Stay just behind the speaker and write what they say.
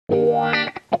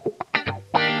Hey,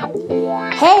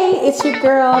 it's your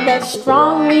girl, that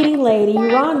strong leading lady,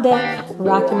 Rhonda,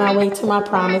 rocking my way to my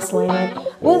promised land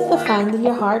with the Finding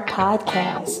Your Heart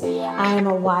podcast. I am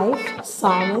a wife,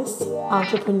 psalmist,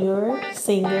 entrepreneur,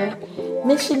 singer,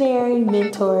 missionary,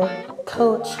 mentor,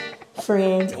 coach,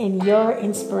 friend, and your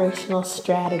inspirational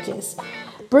strategist,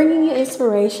 bringing you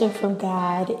inspiration from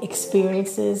God,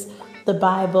 experiences, the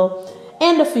Bible,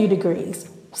 and a few degrees.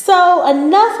 So,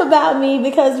 enough about me,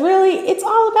 because really it's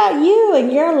all about you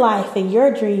and your life and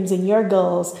your dreams and your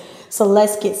goals. So,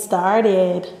 let's get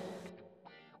started.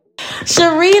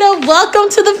 Sharita, welcome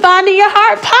to the Finding Your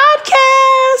Heart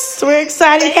podcast. We're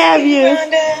excited to have you.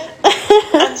 Rhonda.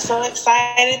 I'm so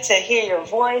excited to hear your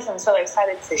voice. I'm so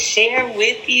excited to share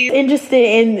with you. Interested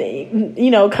in,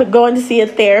 going to see a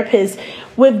therapist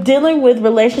with dealing with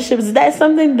relationships. Is that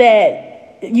something that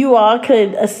you all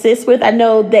could assist with? I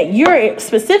know that you're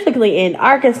specifically in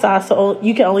Arkansas, so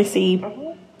you can only see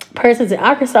persons in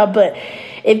Arkansas, but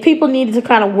if people needed to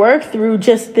kind of work through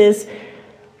just this,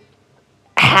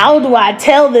 how do I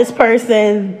tell this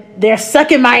person they're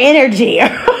sucking my energy?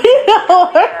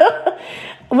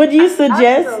 Would you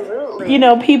suggest,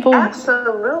 people?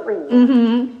 Absolutely.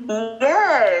 Mm-hmm.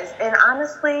 Yes. And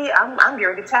honestly, I'm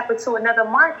here to tap into another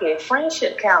market,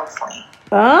 friendship counseling.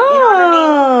 Oh. You know what I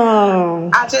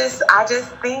mean? I just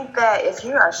think that if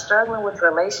you are struggling with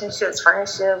relationships,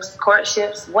 friendships,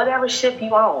 courtships, whatever ship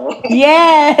you own,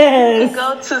 yes, you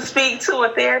go to speak to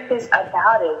a therapist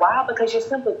about it. Why? Because you're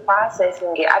simply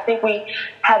processing it. I think we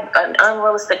have an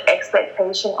unrealistic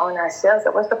expectation on ourselves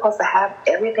that we're supposed to have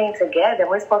everything together.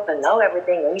 We're supposed to know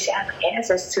everything, and we should have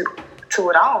answers to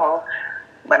it all.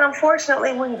 But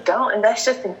unfortunately, we don't, and that's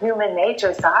just the human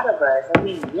nature side of us. And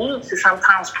we need to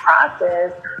sometimes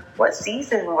process what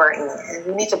season we're in.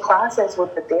 We need to process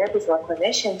with the therapist or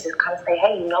clinician to kind of say,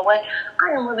 hey, you know what?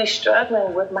 I am really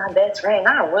struggling with my best friend.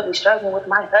 I am really struggling with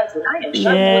my husband. I am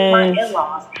struggling with my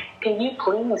in-laws. Can you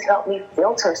please help me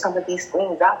filter some of these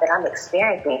things out that I'm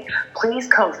experiencing? Please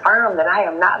confirm that I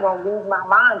am not going to lose my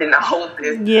mind in all of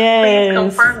this. Yes. Please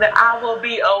confirm that I will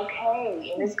be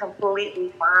okay. And it's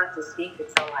completely fine to speak to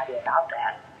somebody about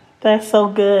that. That's so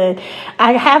good.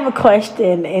 I have a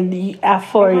question, and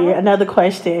for you, another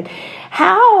question.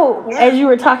 How, as we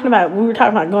were talking about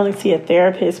going to see a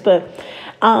therapist, but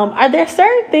are there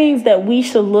certain things that we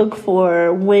should look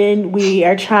for when we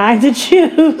are trying to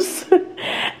choose a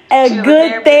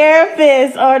good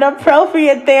therapist or an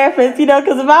appropriate therapist?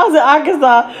 Because if I was in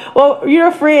Arkansas, well, you're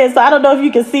a friend, so I don't know if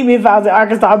you can see me if I was in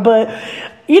Arkansas, but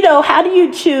how do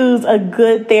you choose a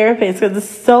good therapist? Because there's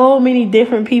so many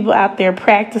different people out there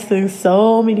practicing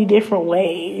so many different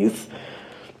ways.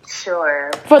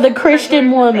 Sure. For the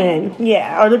Christian woman,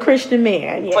 or the Christian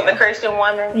man, For the Christian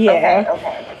woman? Yeah.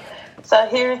 Okay. So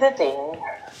here's the thing.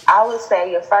 I would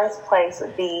say your first place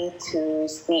would be to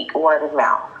seek word of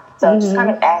mouth. So just kind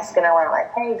of asking around,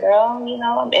 like, hey, girl,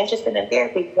 I'm interested in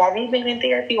therapy. Have you been in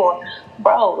therapy? Or,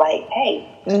 bro, like, hey,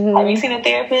 have you seen a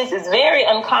therapist? It's very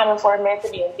uncommon for a man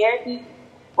to be in therapy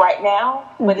right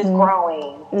now, but it's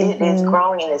growing. It is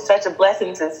growing, and it's such a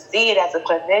blessing to see it as a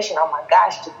clinician. Oh, my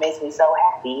gosh, it just makes me so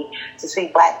happy to see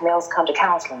Black males come to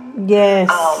counseling. Yes.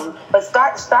 But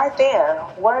start there,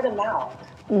 word of mouth,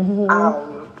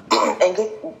 and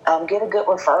get a good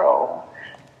referral.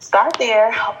 Start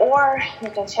there, or you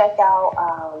can check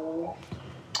out,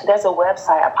 there's a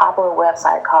popular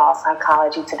website called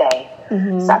Psychology Today.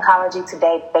 Psychology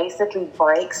Today basically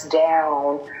breaks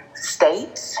down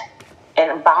states,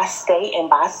 and by state and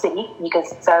by city, you can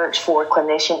search for a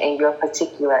clinician in your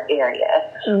particular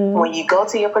area. When you go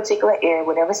to your particular area,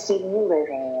 whatever city you live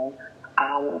in,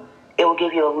 it will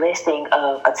give you a listing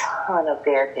of a ton of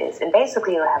therapists. And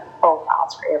basically, it'll have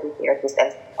profiles for every therapist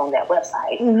that's on that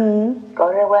website. Go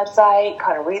to their website,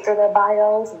 kind of read through their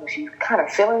bios. And if you're kind of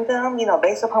feeling them,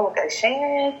 based upon what they're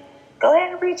sharing, go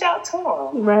ahead and reach out to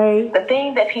them. Right. The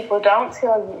thing that people don't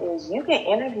tell you is you can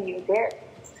interview your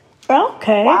therapist.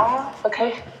 Okay. Why?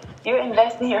 Because you're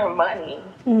investing your money.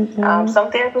 Some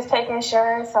therapists take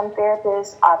insurance. Some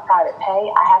therapists are private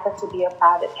pay. I happen to be a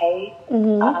private pay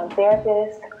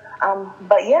therapist.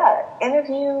 But yeah,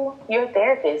 interview your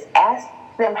therapist. Ask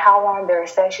them how long their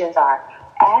sessions are.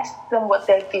 Ask them what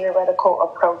their theoretical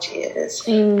approach is.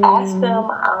 Ask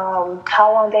them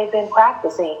how long they've been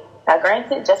practicing. Now,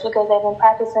 granted, just because they've been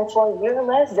practicing for a year or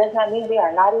less does not mean they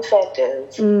are not effective.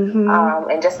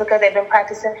 And just because they've been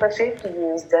practicing for 50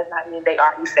 years does not mean they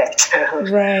are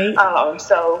effective. Right.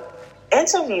 So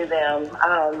interview them.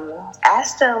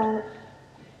 Ask them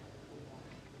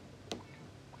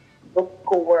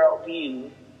biblical worldview.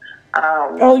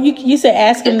 You said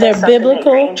ask them their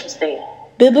biblical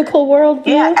worldview?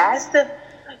 Yeah, ask them.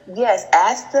 Yes,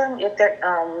 ask them if they're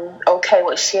okay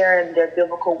with sharing their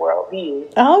biblical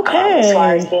worldview. Okay. As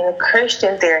far as being a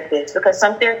Christian therapist, because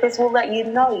some therapists will let you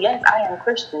know, yes, I am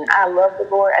Christian. I love the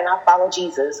Lord and I follow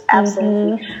Jesus.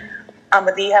 Absolutely.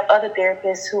 But then you have other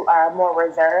therapists who are more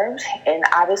reserved, and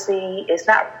obviously it's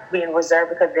not being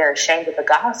reserved because they're ashamed of the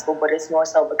gospel, but it's more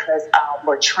so because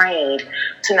we're trained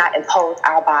to not impose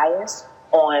our bias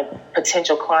on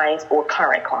potential clients or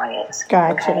current clients.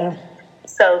 Gotcha. Okay?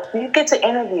 So you get to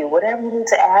interview. Whatever you need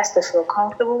to ask to feel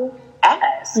comfortable,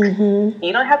 ask. You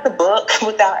don't have to book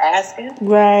without asking.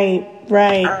 Right.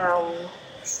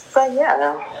 So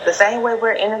yeah, the same way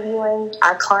we're interviewing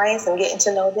our clients and getting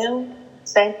to know them,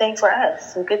 same thing for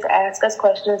us. You get to ask us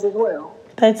questions as well.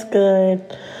 That's good.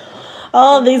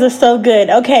 Oh, these are so good.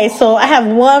 Okay, so I have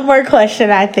one more question,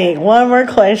 I think. One more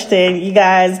question, you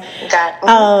guys.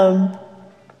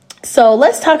 So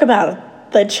let's talk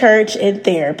about the church and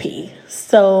therapy.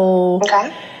 So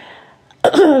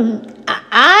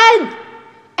I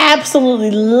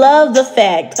absolutely love the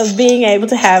fact of being able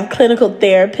to have clinical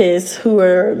therapists who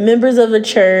are members of the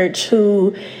church,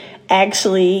 who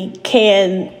actually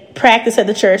can practice at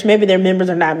the church. Maybe they're members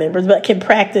or not members, but can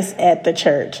practice at the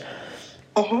church.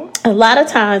 A lot of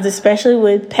times, especially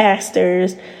with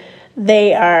pastors,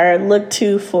 they are looked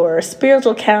to for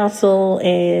spiritual counsel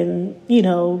and,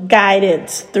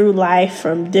 guidance through life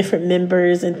from different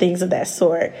members and things of that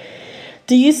sort.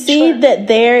 Do you see that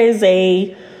there is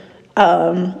a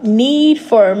need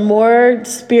for more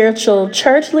spiritual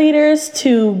church leaders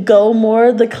to go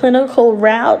more the clinical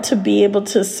route to be able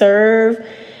to serve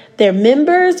their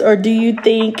members? Or do you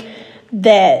think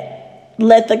that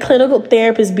let the clinical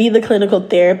therapist be the clinical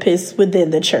therapist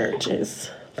within the churches?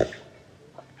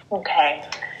 Okay.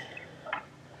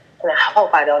 And I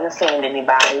hope I don't offend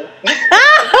anybody.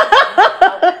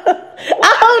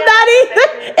 I hope not either.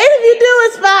 And if you do,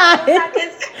 it's fine.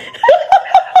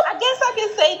 I guess I can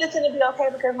say this and it'll be okay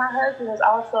because my husband is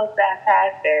also a staff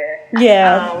pastor.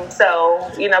 Yeah. So,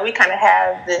 we kind of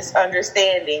have this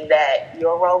understanding that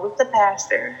your role is the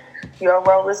pastor. Your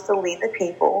role is to lead the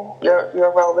people.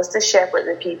 Your role is to shepherd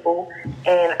the people.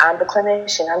 And I'm the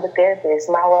clinician. I'm the therapist.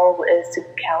 My role is to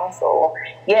counsel.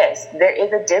 Yes, there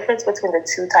is a difference between the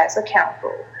two types of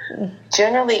counsel.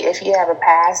 Generally, if you have a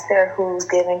pastor who's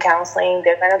giving counseling,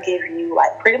 they're going to give you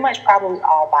pretty much probably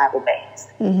all Bible-based.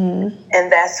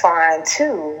 And that's fine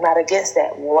too. Not against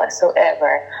that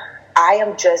whatsoever. I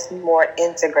am just more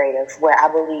integrative, where I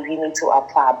believe you need to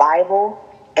apply Bible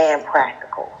and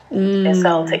practical. And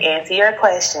so to answer your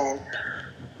question,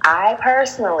 I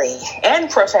personally and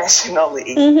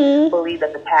professionally believe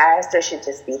that the pastor should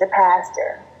just be the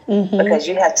pastor. Because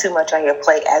you have too much on your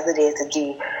plate as it is to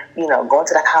do, going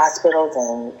to the hospitals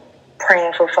and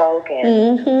praying for folk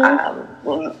and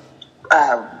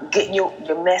getting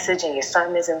your message and your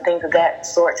sermons and things of that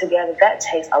sort together. That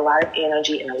takes a lot of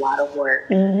energy and a lot of work.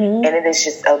 And it is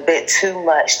just a bit too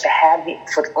much to have,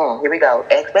 here we go,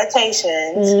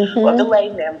 expectations of the lay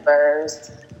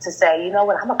members to say, you know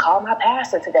what, I'm going to call my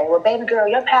pastor today. Well, baby girl,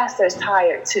 your pastor is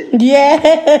tired too.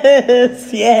 Yes.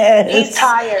 He's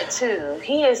tired too.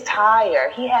 He is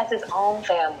tired. He has his own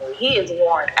family. He is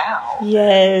worn out.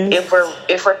 Yes.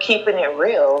 If we're keeping it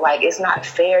real, it's not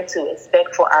fair to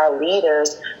expect for our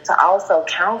leaders to also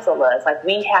counsel us.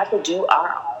 We have to do our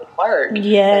own work.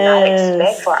 Yes. And not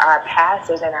expect for our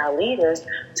pastors and our leaders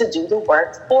to do the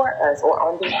work for us or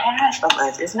on behalf of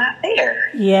us. It's not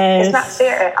fair. Yes. It's not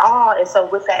fair at all. And so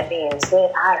with that being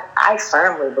said, I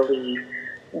firmly believe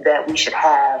that we should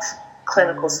have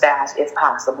clinical staff if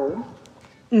possible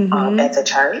at the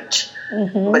church,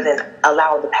 but then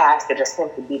allow the pastor to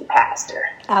simply be the pastor.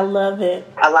 I love it.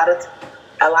 A lot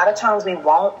of times we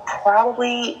won't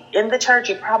probably, in the church,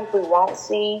 you probably won't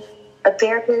see a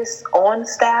therapist on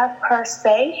staff per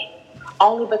se,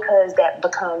 only because that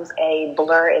becomes a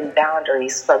blur in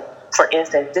boundaries. So, for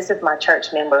instance, this is my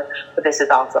church member, but this is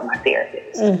also my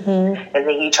therapist. And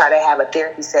then you try to have a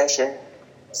therapy session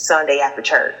Sunday after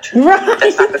church. Right.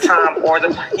 That's not the time or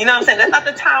you know what I'm saying? That's not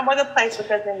the time or the place,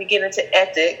 because then we get into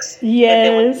ethics. Yes. And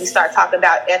then when you start talking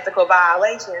about ethical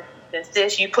violations, then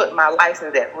sis, you put my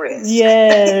license at risk.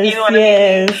 Yes. You know what I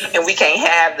mean? And we can't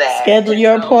have that. Schedule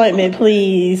your appointment,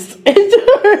 please.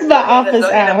 During my office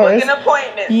hours. Book an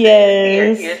appointment.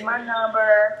 Yes. Here's my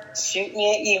number. Shoot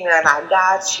me an email and I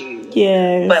got you.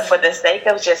 Yes. But for the sake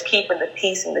of just keeping the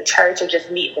peace in the church, or just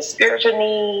meeting the spiritual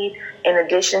need, in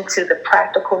addition to the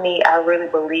practical need, I really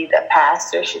believe that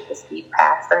pastors should just be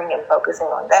pastoring and focusing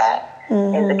on that.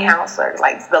 And the counselor,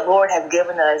 the Lord has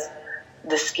given us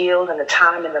the skills and the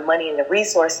time and the money and the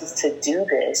resources to do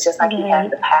this, just like he has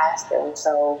the pastor. And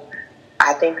so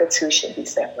I think the two should be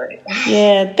separate.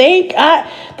 Yeah,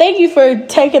 thank you for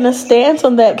taking a stance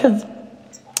on that, because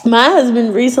my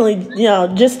husband recently,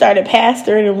 just started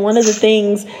pastoring, and one of the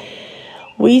things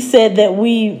we said that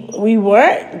we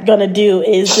weren't going to do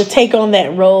is to take on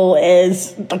that role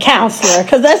as a counselor,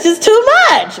 because that's just too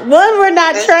much. One, we're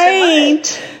not trained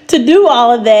to do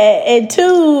all of that, and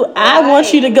two, right. I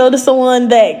want you to go to someone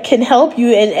that can help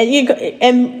you, and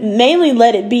mainly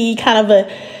let it be kind of a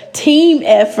team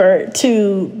effort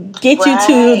to get you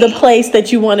to the place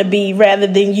that you want to be, rather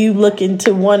than you looking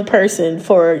to one person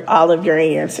for all of your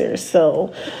answers.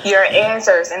 So your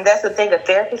answers, and that's the thing, a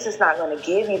therapist is not going to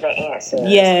give you the answers.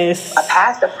 Yes, a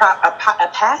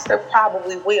pastor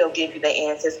probably will give you the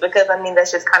answers, because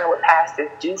that's just kind of what pastors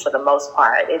do for the most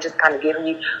part. They're just kind of giving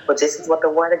you, well, this is what the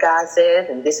Word of God says,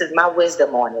 and this is my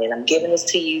wisdom on it, and I'm giving this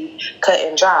to you cut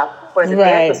and drop. Whereas the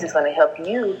therapist is going to help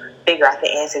you figure out the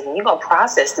answers, and you're going to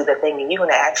process through the thing, and you're going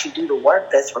to actually do the work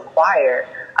that's required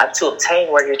to obtain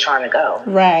where you're trying to go.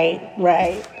 Right.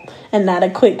 And not a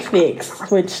quick fix,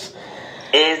 which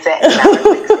is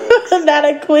that not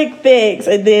a quick fix.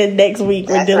 And then next week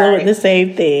we're dealing with the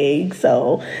same thing.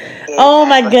 So, oh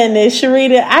my goodness,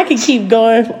 Sharita, I could keep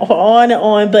going on and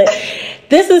on, but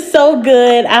this is so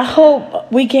good. I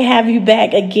hope we can have you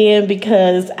back again,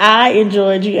 because I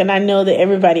enjoyed you, and I know that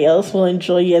everybody else will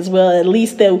enjoy you as well. At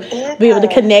least they'll be able to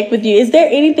connect with you. Is there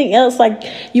anything else like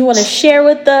you want to share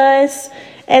with us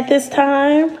at this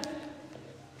time?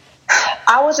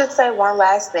 I would just say one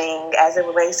last thing as it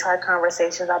relates to our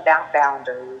conversations about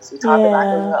boundaries. We talked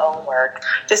about doing your own work.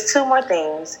 Just two more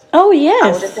things. Oh, yes.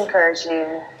 I would just encourage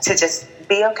you to just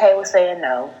be okay with saying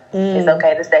no. It's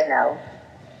okay to say no.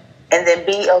 And then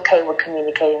be okay with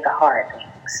communicating the hard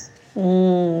things.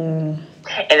 And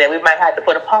then we might have to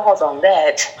put a pause on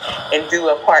that and do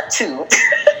a part 2.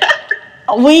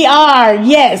 We are,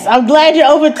 yes. I'm glad you're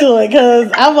open to it,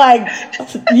 because I'm like,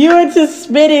 you were just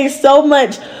spitting so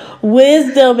much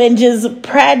wisdom and just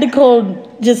practical,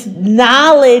 just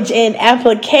knowledge and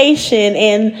application,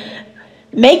 and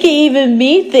making even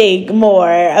me think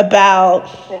more about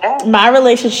my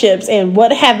relationships and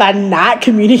what have I not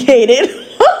communicated.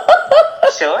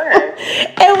 Sure.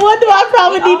 And what do I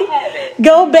probably need to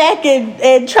go back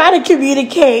and try to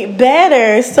communicate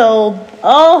better? So,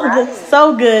 that's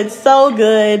so good, so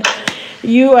good.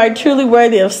 You are truly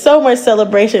worthy of so much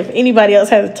celebration. If anybody else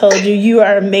hasn't told you, you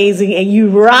are amazing and you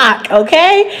rock,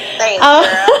 okay? Thanks, girl.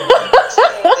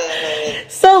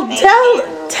 So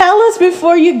tell us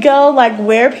before you go, like,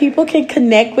 where people can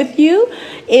connect with you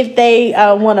if they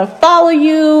want to follow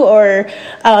you, or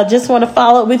just want to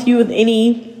follow up with you with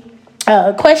any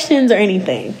questions or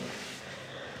anything.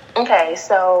 Okay,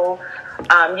 so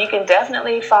you can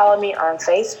definitely follow me on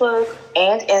Facebook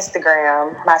and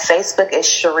Instagram. My Facebook is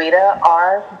Sharita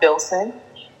R. Bilson,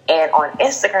 and on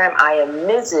Instagram I am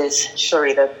Mrs.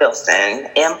 Sharita Bilson,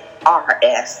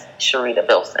 MRS Sharita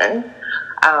Bilson.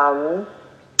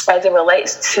 As it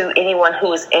relates to anyone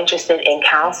who is interested in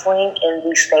counseling in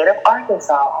the state of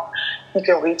Arkansas, you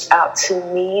can reach out to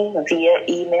me via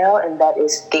email, and that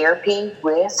is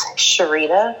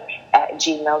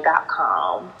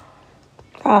therapywithsharita@gmail.com.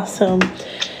 Awesome.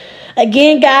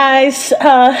 Again, guys,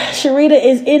 Sharita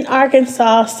is in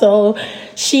Arkansas, so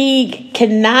she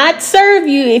cannot serve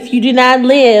you if you do not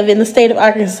live in the state of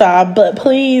Arkansas. But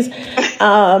please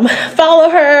follow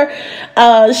her,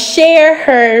 share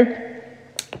her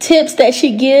tips that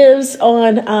she gives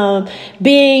on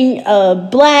being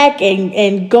black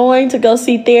and going to go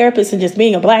see therapists and just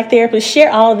being a black therapist.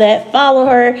 Share all that. Follow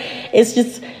her. It's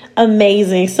just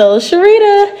amazing. So,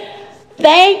 Sharita,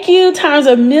 thank you times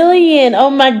a million.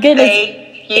 Oh, my goodness.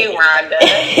 Thank you, Rhonda.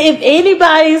 If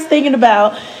anybody's thinking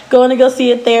about going to go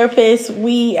see a therapist,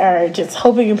 we are just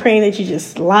hoping and praying that you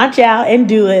just launch out and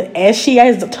do it. As she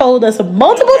has told us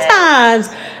multiple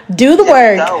times, do the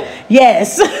work. Go.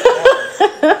 Yes.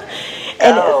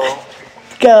 And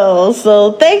go.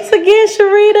 So thanks again,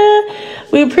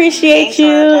 Sharita. We appreciate you,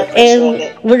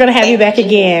 and we're going to have you back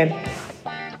again.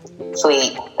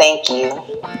 Sweet. Thank you.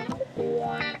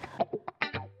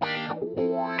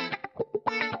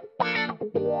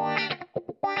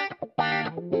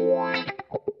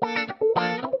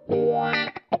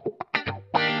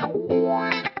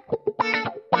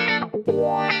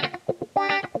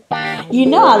 You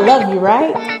know I love you,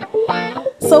 right?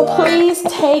 So please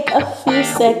take a few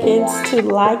seconds to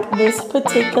like this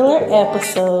particular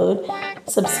episode,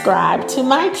 subscribe to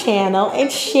my channel, and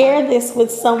share this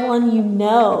with someone you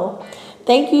know.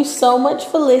 Thank you so much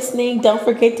for listening. Don't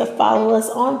forget to follow us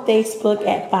on Facebook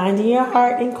at Finding Your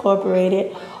Heart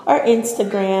Incorporated, or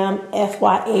Instagram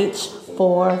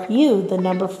FYH4U, the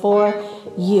number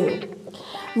 4U.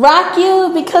 Rock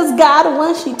you because God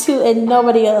wants you to, and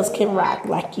nobody else can rock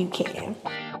like you can.